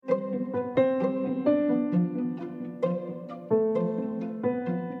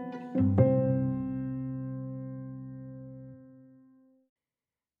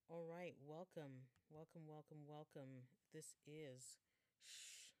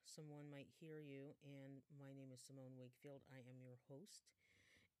someone might hear you, and my name is Simone Wakefield. I am your host,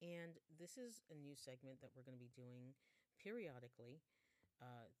 and this is a new segment that we're going to be doing periodically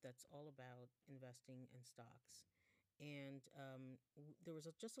that's all about investing in stocks. And there was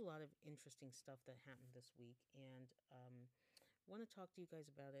just a lot of interesting stuff that happened this week, and want to talk to you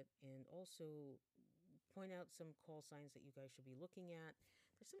guys about it and also point out some call signs that you guys should be looking at.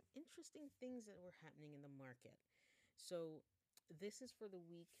 There's some interesting things that were happening in the market. So, this is for the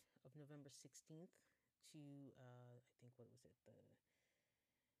week of November 16th to, I think, what was it?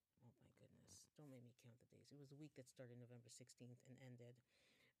 Oh my goodness, don't make me count the days. It was the week that started November 16th and ended.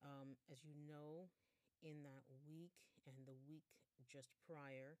 As you know, in that week and the week just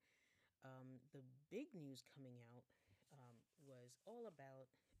prior, the big news coming out was all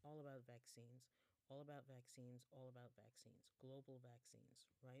about vaccines, all about vaccines, all about vaccines, global vaccines,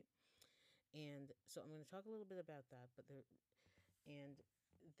 right? And so I'm going to talk a little bit about that, and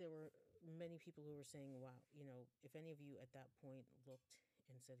there were many people who were saying, wow, if any of you at that point looked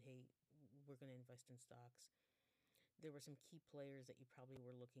and said, hey, we're going to invest in stocks, there were some key players that you probably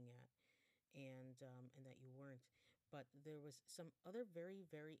were looking at, and that you weren't. But there was some other very,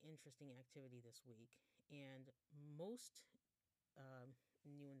 very interesting activity this week, and most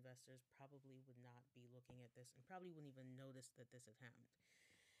new investors probably would not be looking at this and probably wouldn't even notice that this had happened.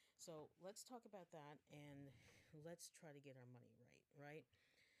 So let's talk about that and let's try to get our money right, right?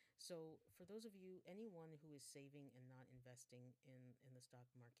 So for those of you, anyone who is saving and not investing in the stock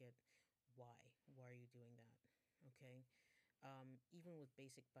market, why? Why are you doing that? Okay. Even with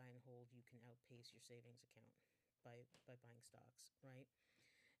basic buy and hold, you can outpace your savings account by buying stocks, right?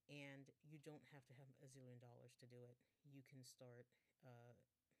 And you don't have to have a zillion dollars to do it. You can start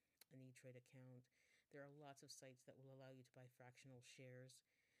an E-Trade account. There are lots of sites that will allow you to buy fractional shares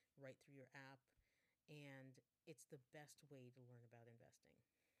right through your app, and it's the best way to learn about investing.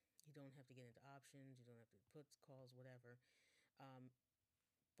 You don't have to get into options, you don't have to puts, calls, whatever.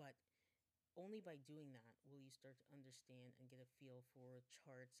 But only by doing that will you start to understand and get a feel for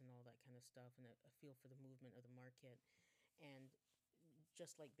charts and all that kind of stuff, and a feel for the movement of the market. And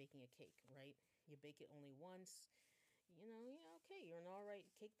just like baking a cake, right? You bake it only once, yeah, okay, you're an all right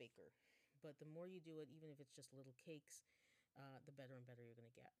cake baker. But the more you do it, even if it's just little cakes, the better and better you're going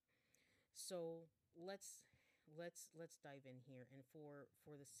to get. So let's dive in here. And for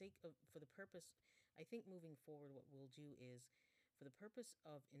the sake of for the purpose, I think moving forward, what we'll do is, for the purpose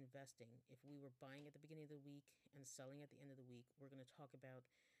of investing, if we were buying at the beginning of the week and selling at the end of the week, we're going to talk about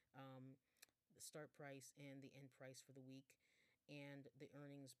the start price and the end price for the week, and the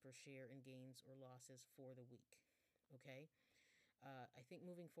earnings per share and gains or losses for the week. Okay. I think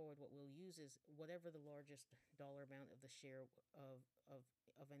moving forward, what we'll use is whatever the largest dollar amount of the share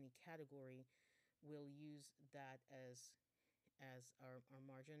of any category, we'll use that as our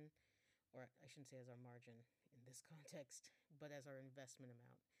margin, or I shouldn't say as our margin in this context, but as our investment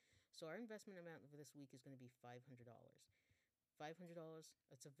amount. So our investment amount for this week is going to be $500. $500,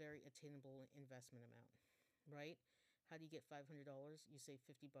 that's a very attainable investment amount, right? How do you get $500? You save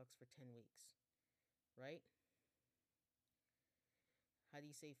 $50 for 10 weeks, right? How do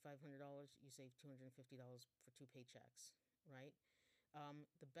you save $500? You save $250 for two paychecks, right?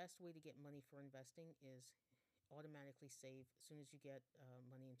 The best way to get money for investing is automatically save as soon as you get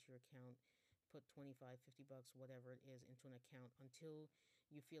money into your account. Put 25, $50, whatever it is, into an account until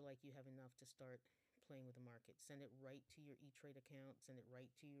you feel like you have enough to start playing with the market. Send it right to your E-Trade account. Send it right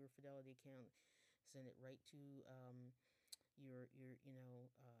to your Fidelity account. Send it right to your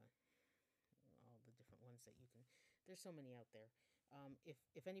all the different ones that you can. There's so many out there.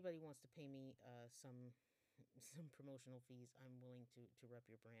 If anybody wants to pay me some promotional fees, I'm willing to rep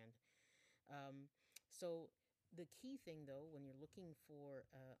your brand. So the key thing, though, when you're looking for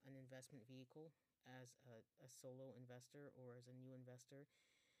an investment vehicle as a solo investor or as a new investor,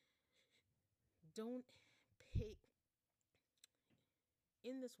 don't pay.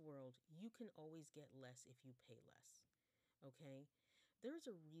 In this world, you can always get less if you pay less. Okay? There's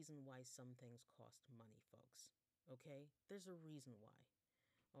a reason why some things cost money, folks. Okay? There's a reason why.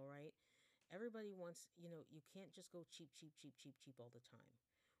 All right? Everybody wants, you can't just go cheap, cheap, cheap, cheap, cheap all the time.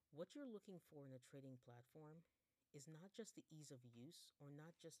 What you're looking for in a trading platform is not just the ease of use, or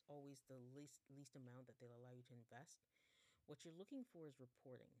not just always the least amount that they'll allow you to invest. What you're looking for is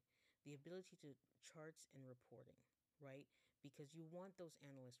reporting, the ability to charts and reporting, right? Because you want those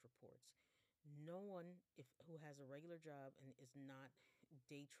analyst reports. No one who has a regular job and is not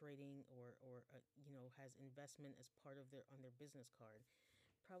day trading, or has investment as part of their business card,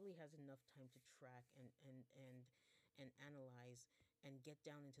 probably has enough time to track and analyze and get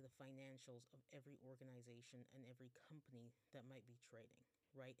down into the financials of every organization and every company that might be trading,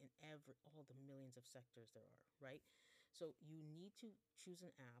 right? In all the millions of sectors there are, right? So you need to choose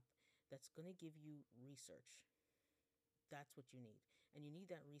an app that's going to give you research. That's what you need. And you need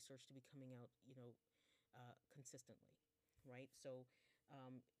that research to be coming out, consistently, right? So,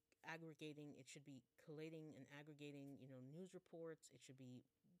 um, aggregating, it should be collating and aggregating, news reports. It should be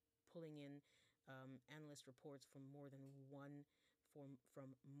pulling in analyst reports from more than one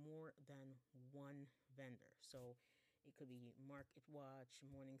vendor. So it could be Market Watch,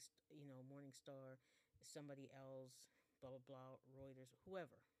 Morningstar, somebody else, blah blah blah, Reuters,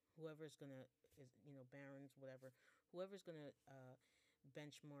 whoever's gonna is Barron's, whatever, whoever's gonna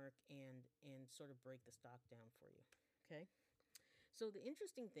benchmark and sort of break the stock down for you. Okay. So the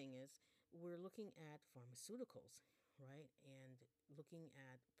interesting thing is we're looking at pharmaceuticals, right? And looking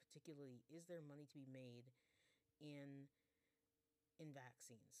at particularly, is there money to be made in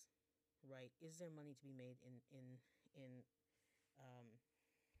vaccines, right? Is there money to be made in um,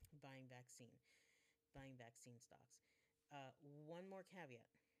 buying vaccine stocks? One more caveat: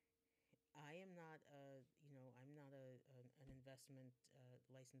 I am not an investment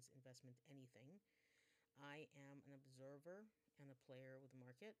licensed investment anything. I am an observer and a player with the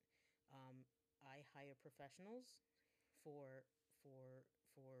market. Um, I hire professionals for for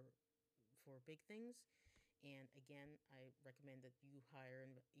for for big things, and again, I recommend that you hire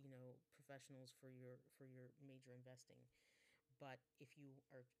professionals for your major investing. But if you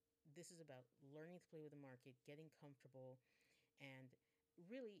are, this is about learning to play with the market, getting comfortable, and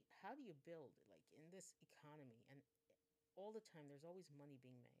really, how do you build like in this economy and all the time? There's always money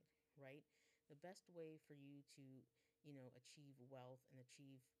being made, right? The best way for you to achieve wealth and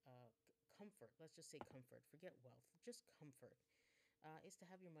achieve comfort, let's just say comfort, forget wealth, just comfort, is to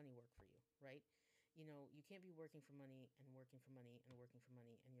have your money work for you, right? You can't be working for money and working for money and working for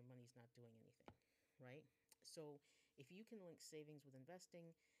money and your money's not doing anything, right? So if you can link savings with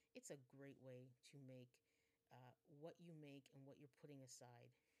investing, it's a great way to make what you make and what you're putting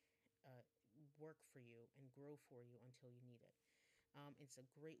aside uh, work for you and grow for you until you need it. It's a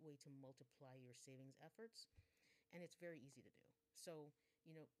great way to multiply your savings efforts, and it's very easy to do. So,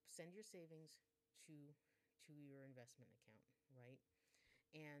 send your savings to your investment account, right?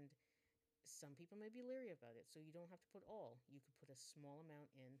 And some people may be leery about it, so you don't have to put all. You could put a small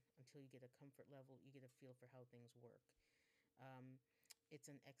amount in until you get a comfort level, you get a feel for how things work. Um, it's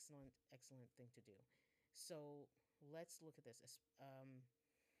an excellent, excellent thing to do. So let's look at this.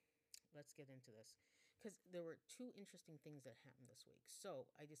 Let's get into this because there were two interesting things that happened this week. So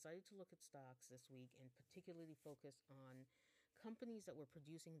I decided to look at stocks this week and particularly focus on companies that were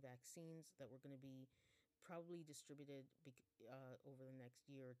producing vaccines that were going to be probably distributed over the next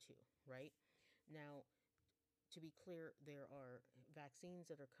year or two, right? Now, to be clear, there are vaccines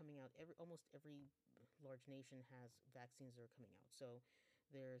that are coming out. Almost every large nation has vaccines that are coming out. So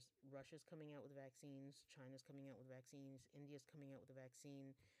there's Russia's coming out with vaccines, China's coming out with vaccines, India's coming out with a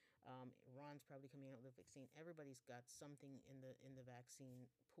vaccine, Iran's probably coming out with a vaccine. Everybody's got something in the vaccine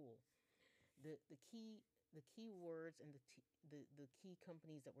pool. The key words and the key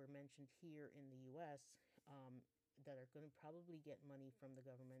companies that were mentioned here in the U.S. That are going to probably get money from the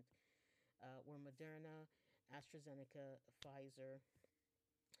government were Moderna, AstraZeneca, Pfizer,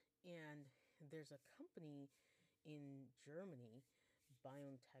 and there's a company in Germany,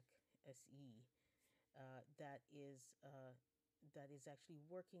 BioNTech SE, that is actually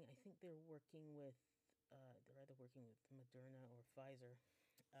working. I think they're either working with Moderna or Pfizer,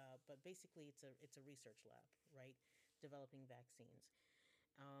 but basically it's a research lab, right, developing vaccines.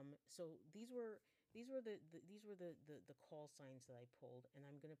 So these were the call signs that I pulled, and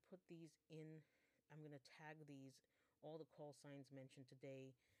I'm gonna put these in. I'm gonna tag these all the call signs mentioned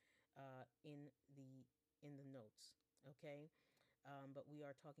today in the notes. Okay, but we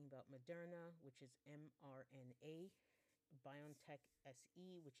are talking about Moderna, which is mRNA, BioNTech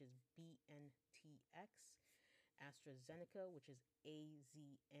SE, which is BNTX, AstraZeneca, which is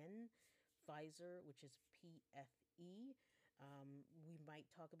AZN, Pfizer, which is PFE. We might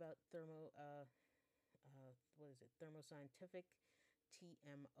talk about Thermo Scientific,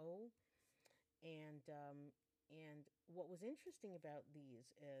 TMO, and what was interesting about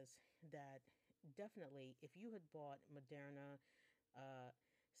these is that definitely, if you had bought Moderna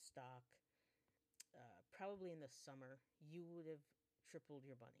stock probably in the summer, you would have tripled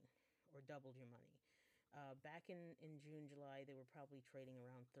your money or doubled your money. Back in June, July, they were probably trading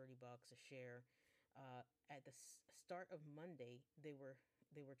around $30 a share. At the start of Monday, they were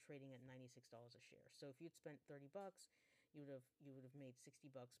trading at $96 a share. So if you'd spent $30, you would have made $60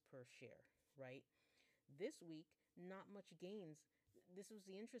 per share, right? This week, not much gains. this was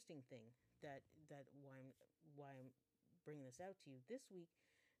the interesting thing that why I'm bringing this out to you this week.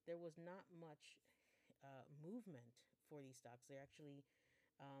 There was not much movement for these stocks. They're actually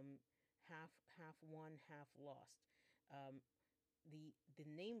um, half won, half lost. Um, the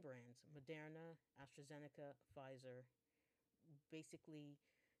name brands Moderna, AstraZeneca, Pfizer basically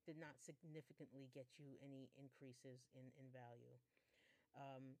did not significantly get you any increases in value.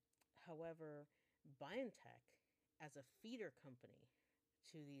 Um, However, BioNTech, as a feeder company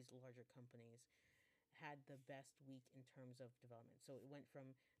to these larger companies, had the best week in terms of development. So it went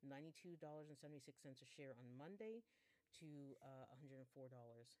from $92.76 a share on Monday to $104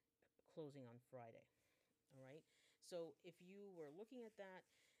 closing on Friday. All right. So if you were looking at that,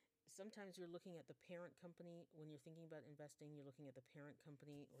 sometimes you're looking at the parent company when you're thinking about investing, you're looking at the parent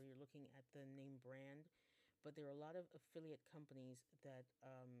company or you're looking at the name brand. But there are a lot of affiliate companies that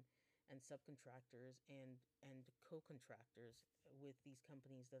and subcontractors and co-contractors with these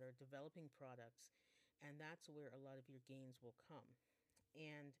companies that are developing products, and that's where a lot of your gains will come.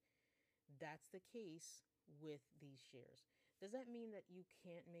 And that's the case with these shares. Does that mean that you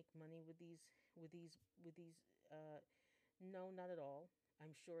can't make money with these? No, not at all.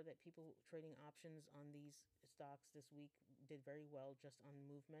 I'm sure that people trading options on these stocks this week did very well just on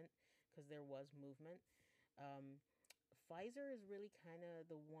movement because there was movement. Um, Pfizer is really kind of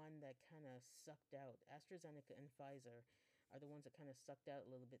the one that kind of sucked out. AstraZeneca and Pfizer are the ones that kind of sucked out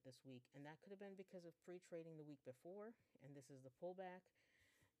a little bit this week. And that could have been because of free trading the week before, and this is the pullback.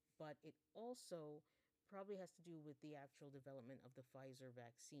 But it also probably has to do with the actual development of the Pfizer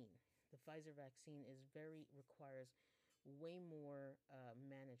vaccine. The Pfizer vaccine requires way more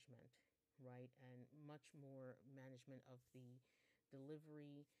management, right, and much more management of the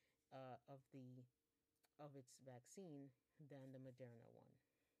delivery of the of its vaccine than the Moderna one.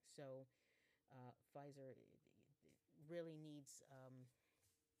 So Pfizer really needs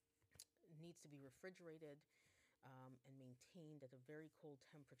to be refrigerated and maintained at a very cold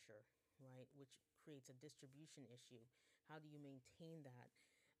temperature, right? Which creates a distribution issue. How do you maintain that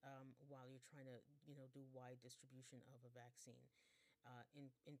while you're trying to, do wide distribution of a vaccine?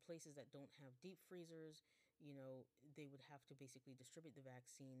 In places that don't have deep freezers, they would have to basically distribute the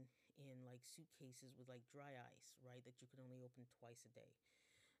vaccine in like suitcases with like dry ice, right? That you could only open twice a day.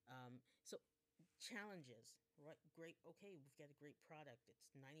 So challenges, right? Great. Okay, we've got a great product. It's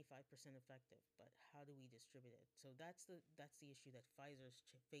 95% effective, but how do we distribute it? So that's the issue that Pfizer's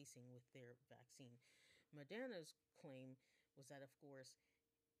facing with their vaccine. Moderna's claim was that, of course,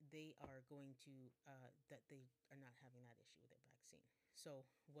 they are going to that they are not having that issue with their vaccine. So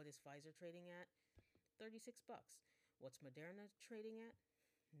what is Pfizer trading at? $36. What's Moderna trading at?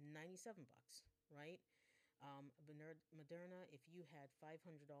 $97, right? Moderna, if you had $500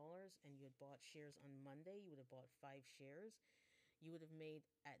 and you had bought shares on Monday, you would have bought 5 shares. You would have made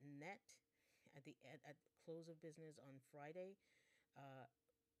at net at close of business on Friday,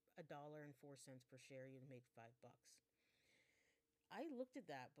 $1.04 per share. You'd have made $5. I looked at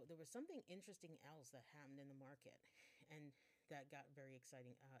that, but there was something interesting else that happened in the market, and that got very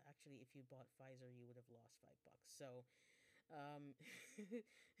exciting. Actually, if you bought Pfizer, you would have lost $5. Um,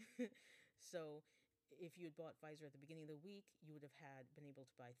 so if you had bought Pfizer at the beginning of the week, you would have had been able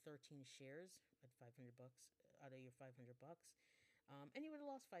to buy 13 shares at $500 out of your $500, and you would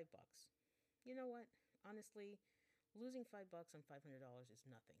have lost $5. You know what? Honestly, losing $5 on $500 is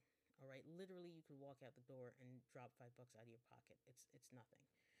nothing. All right, literally, you could walk out the door and drop $5 out of your pocket. It's nothing,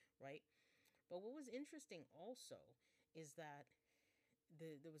 right? But what was interesting also is that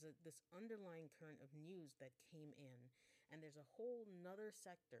there was this underlying current of news that came in, and there's a whole nother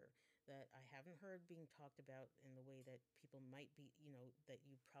sector that I haven't heard being talked about in the way that people might be, that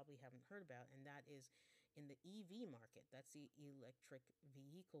you probably haven't heard about, and that is in the EV market. That's the electric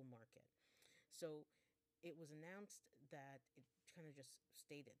vehicle market. So it was announced that it kind of just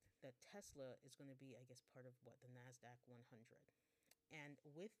stated that Tesla is going to be, I guess, part of what the NASDAQ 100. And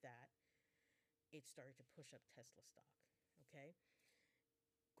with that, it started to push up Tesla stock. Okay,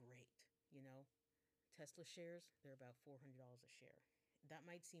 great. Tesla shares, they're about $400 a share. That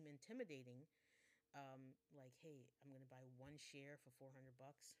might seem intimidating. Like, hey, I'm going to buy 1 share for $400,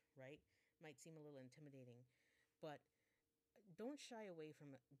 right? Might seem a little intimidating, but don't shy away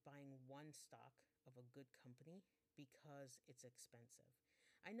from buying one stock of a good company because it's expensive.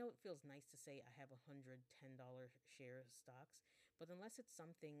 I know it feels nice to say I have $110 share stocks, but unless it's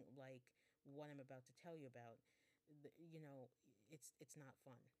something like what I'm about to tell you about, you know, it's not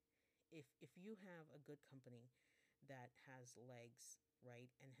fun. If you have a good company that has legs, right,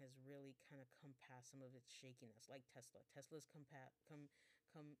 and has really kind of come past some of its shakiness, like Tesla. Tesla's come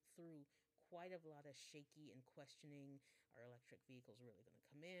through quite a lot of shaky and questioning. Are electric vehicles really going to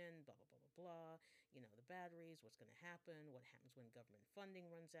come in? Blah, blah, blah, blah, blah. The batteries, what's going to happen? What happens when government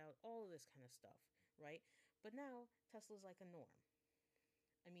funding runs out? All of this kind of stuff, right? But now Tesla's like a norm.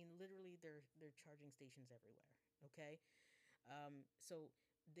 I mean, literally, they're charging stations everywhere. Okay, so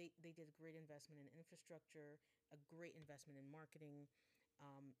they did a great investment in infrastructure, a great investment in marketing,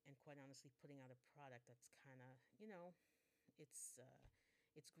 and quite honestly, putting out a product that's kind of it's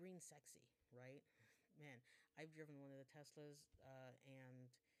it's green sexy, right? Man, I've driven one of the Teslas,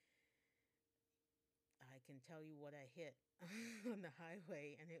 and I can tell you what I hit on the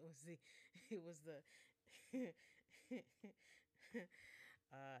highway, and it was the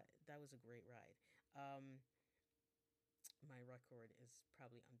that was a great ride. Um, my record is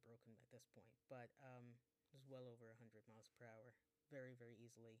probably unbroken at this point, but it was well over 100 miles per hour, very, very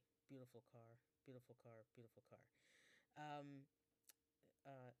easily. Beautiful car, beautiful car, beautiful car. Um,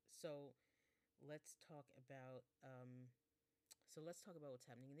 so let's talk about let's talk about what's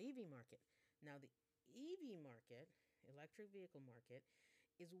happening in the EV market. Now, the EV market, electric vehicle market,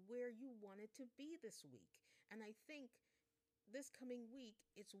 is where you want it to be this week, and I think this coming week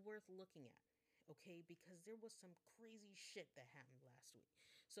it's worth looking at. Okay, because there was some crazy shit that happened last week.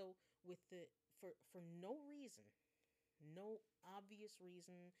 So with the for no reason, no obvious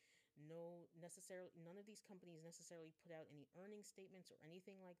reason, no necessarily none of these companies necessarily put out any earning statements or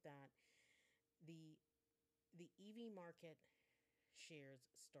anything like that. The the EV market shares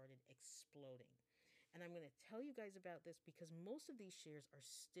started exploding. And I'm going to tell you guys about this because most of these shares are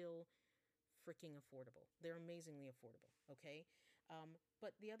still freaking affordable. They're amazingly affordable, okay?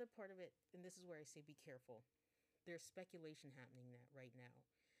 But the other part of it, and this is where I say be careful, there's speculation happening right now.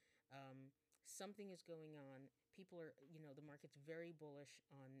 Something is going on. People are, the market's very bullish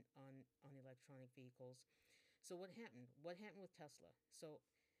on electronic vehicles. So what happened? What happened with Tesla? So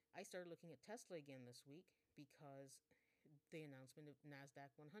I started looking at Tesla again this week because the announcement of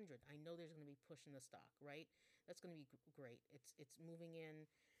Nasdaq 100. I know there's going to be pushing the stock, right? That's going to be great. It's moving in.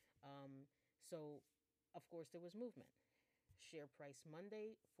 So of course there was movement. Share price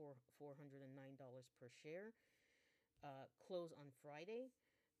Monday for $409 per share. Close on Friday,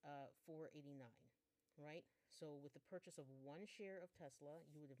 $489, right? So with the purchase of one share of Tesla,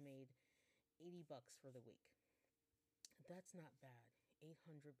 you would have made $80 for the week. That's not bad.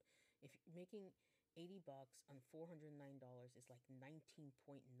 800 if you're making $80 on $409 is like 19.9%.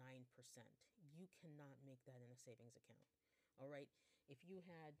 You cannot make that in a savings account. All right? If you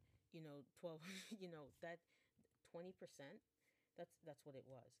had, 12, that 20%, that's what it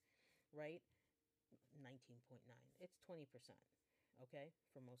was, right? 19.9. It's 20%, okay?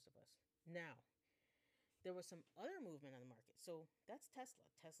 For most of us. Now, there was some other movement on the market. So that's Tesla.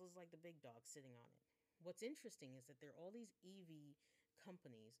 Tesla's like the big dog sitting on it. What's interesting is that there are all these EV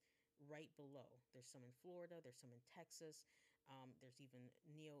companies right below. There's some in Florida, there's some in Texas, there's even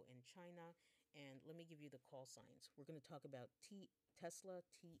NIO in China. And let me give you the call signs. We're going to talk about Tesla,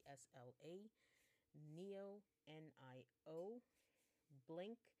 TSLA, NIO, NIO,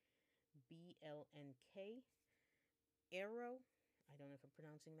 Blink, BLNK, Aero, I don't know if I'm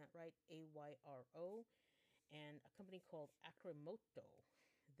pronouncing that right, AYRO, and a company called Akramoto,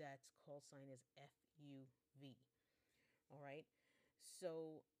 that's call sign is FUV. All right.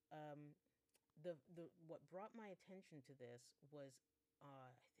 So the what brought my attention to this was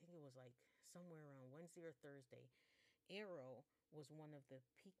I think it was like somewhere around Wednesday or Thursday. Arrow was one of the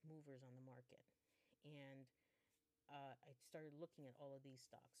peak movers on the market, and I started looking at all of these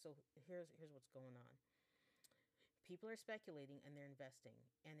stocks. So here's what's going on. People are speculating and they're investing,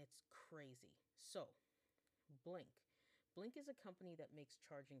 and it's crazy. So Blink. Blink is a company that makes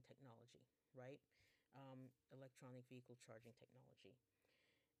charging technology, right? Electronic vehicle charging technology.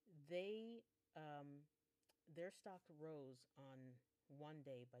 They their stock rose on one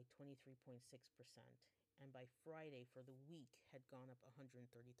day by 23.6%, and by Friday for the week had gone up 133%.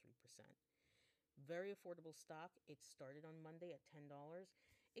 Very affordable stock. It started on Monday at $10.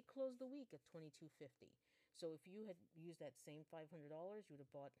 It closed the week at $22.50. So if you had used that same $500, you would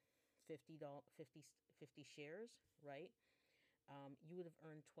have bought 50 shares, right? You would have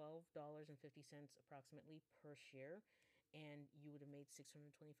earned $12.50 approximately per share, and you would have made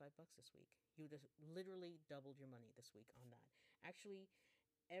 $625 this week. You would have literally doubled your money this week on that. Actually,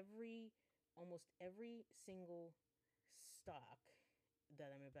 almost every single stock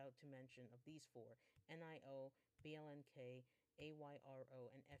that I'm about to mention of these four, NIO, BLNK,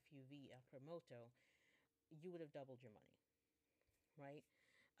 AYRO, and FUV, Akramoto, you would have doubled your money, right?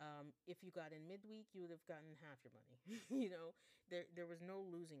 If you got in midweek, you would have gotten half your money. There was no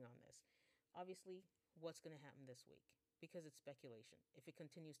losing on this. Obviously, what's going to happen this week? because it's speculation. If it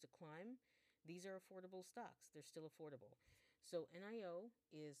continues to climb, these are affordable stocks. They're still affordable. So NIO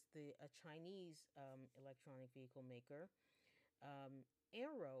is the a Chinese electronic vehicle maker.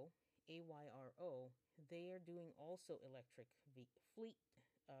 Aero, AYRO, they are doing also electric fleet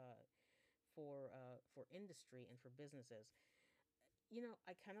uh, for industry and for businesses.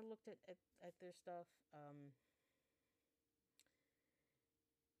 I kind of looked at their stuff.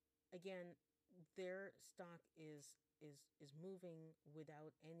 Again, their stock is moving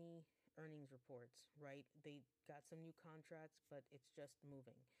without any earnings reports, right? They got some new contracts, but it's just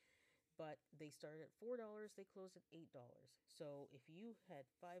moving. But they started at $4, they closed at $8. So if you had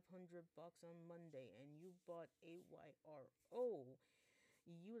 $500 on Monday and you bought AYRO,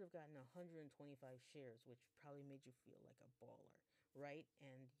 you would have gotten 125 shares, which probably made you feel like a baller, right?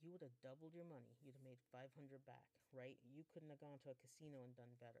 And you would have doubled your money. You'd have made 500 back, right? You couldn't have gone to a casino and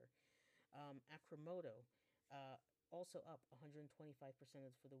done better. Acromoto, uh, also up 125%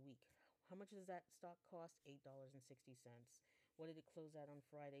 for the week. How much does that stock cost? $8.60. What did it close out on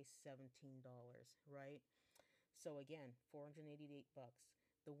Friday? $17, right? So again, $488.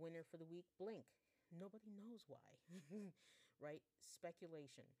 The winner for the week, Blink. Nobody knows why, right?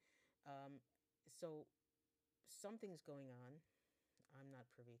 Speculation. Um, so something's going on. I'm not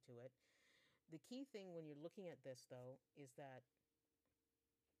privy to it. The key thing when you're looking at this, though, is that,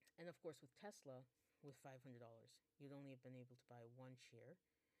 and of course, with Tesla, with $500, you'd only have been able to buy one share,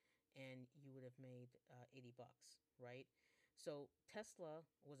 and you would have made $80, right? So Tesla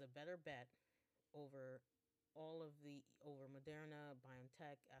was a better bet over over Moderna,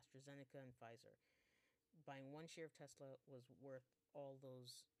 BioNTech, AstraZeneca, and Pfizer. Buying one share of Tesla was worth all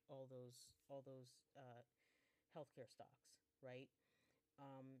those healthcare stocks, right?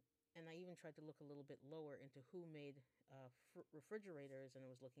 Um, and I even tried to look a little bit lower into who made refrigerators, and I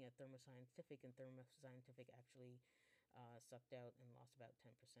was looking at Thermo Scientific, and Thermo Scientific actually sucked out and lost about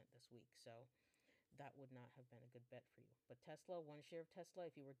 10% this week. So that would not have been a good bet for you. But Tesla, one share of Tesla,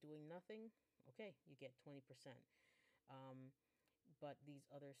 if you were doing nothing, okay, you get 20%. Um, but these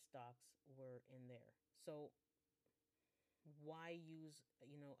other stocks were in there. So why use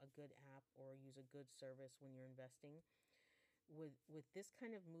a good app or use a good service when you're investing? With this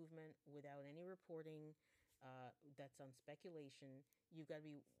kind of movement without any reporting, that's on speculation, you got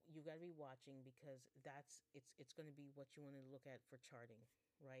to be watching, because it's going to be what you want to look at for charting,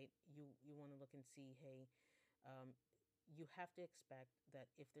 right? You want to look and see, hey, um, you have to expect that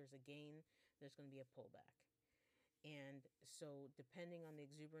if there's a gain, there's going to be a pullback. And so depending on the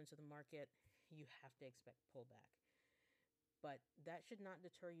exuberance of the market, you have to expect pullback. But that should not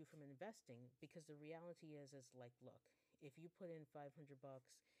deter you from investing, because the reality is like, look, if you put in $500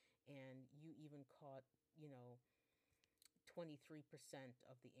 and you even caught, you know, 23%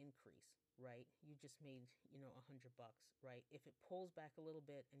 of the increase, right? You just made, $100, right? If it pulls back a little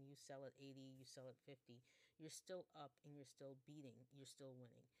bit and you sell at 80, you sell at 50, you're still up and you're still beating, you're still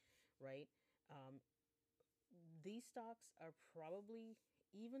winning, right? Um, these stocks are probably,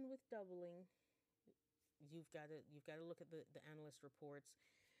 even with doubling, you've got to look at the analyst reports.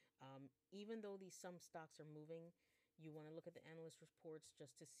 Even though these some stocks are moving, you want to look at the analyst reports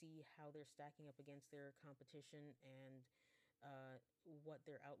just to see how they're stacking up against their competition, and what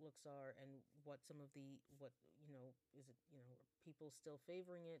their outlooks are, and what some of the what is it, are people still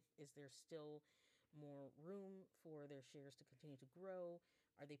favoring it? Is there still more room for their shares to continue to grow?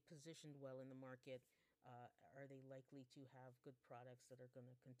 Are they positioned well in the market? Are they likely to have good products that are going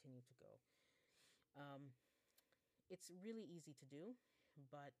to continue to go? Um, it's really easy to do,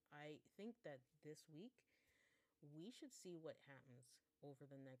 but I think that this week we should see what happens over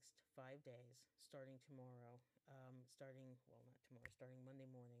the next 5 days, starting tomorrow. Well, not tomorrow, starting Monday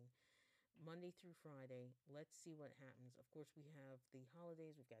morning, Monday through Friday. Let's see what happens. Of course, we have the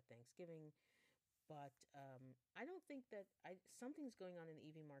holidays, we've got Thanksgiving, but I don't think that something's going on in the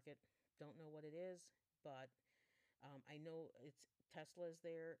EV market. Don't know what it is, but I know it's Tesla's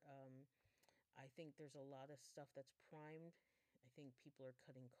there. I think there's a lot of stuff that's primed. I think people are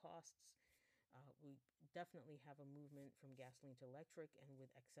cutting costs. We definitely have a movement from gasoline to electric, and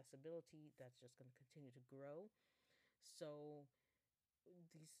with accessibility, that's just going to continue to grow. So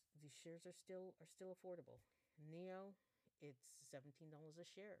these shares are still affordable. Neo, it's $17 a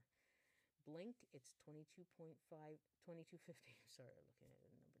share. Blink, it's 22.5, 22.50. Sorry, I'm looking at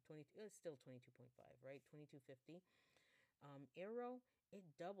the number 20. It's still 22.5, right? 22.50. Arrow, it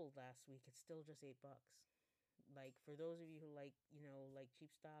doubled last week. It's still just $8. Like, for those of you who like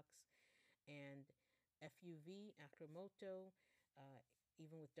cheap stocks, and FUV, Acromoto,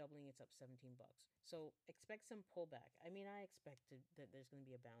 even with doubling, it's up $17. So expect some pullback. I mean, I expect that there's going to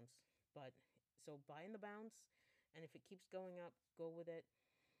be a bounce, but so buy in the bounce, And if it keeps going up, go with it.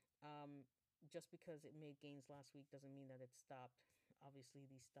 Um, just because it made gains last week doesn't mean that it stopped. Obviously,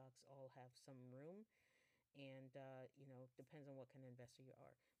 these stocks all have some room, and depends on what kind of investor you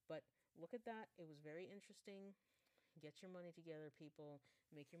are. But look at that; it was very interesting. Get your money together, people.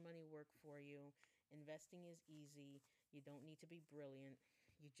 Make your money work for you. Investing is easy. You don't need to be brilliant.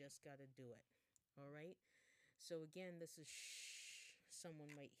 You just got to do it. All right. So again, this is shh. Someone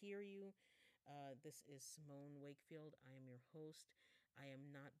might hear you. This is Simone Wakefield. I am your host. I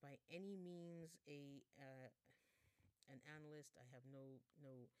am not by any means a an analyst. I have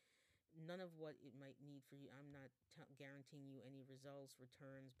none of what it might need for you. I'm not guaranteeing you any results,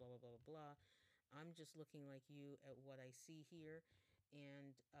 returns, blah blah blah blah blah. I'm just looking like you at what I see here,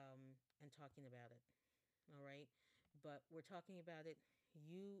 and talking about it. All right, but we're talking about it.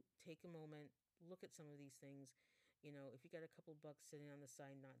 You take a moment, look at some of these things. If you got a couple bucks sitting on the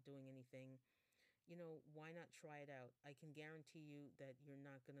side not doing anything, why not try it out? I can guarantee you that you're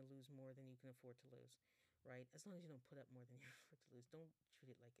not going to lose more than you can afford to lose, right? As long as you don't put up more than you afford to lose. Don't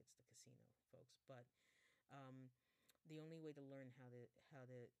treat it like it's the casino, folks. But um, the only way to learn how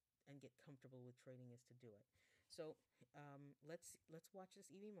to and get comfortable with trading is to do it. So let's watch this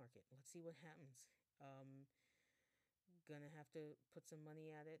EV market. Let's see what happens. Um, Gonna have to put some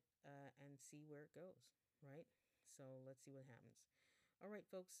money at it and see where it goes, right? So let's see what happens. All right,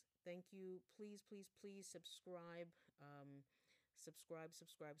 folks. Thank you. Please, please, please subscribe. Subscribe,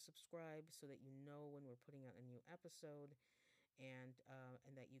 so that you know when we're putting out a new episode, and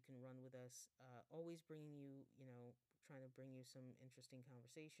that you can run with us. Always bringing you, trying to bring you some interesting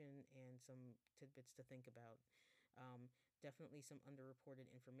conversation and some tidbits to think about. Um, Definitely some underreported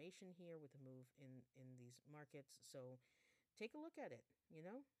information here with the move in these markets. So take a look at it.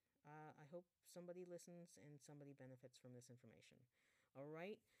 I hope somebody listens and somebody benefits from this information. All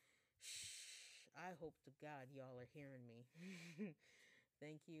right. Shh. I hope to God y'all are hearing me.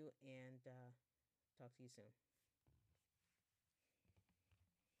 Thank you, and talk to you soon.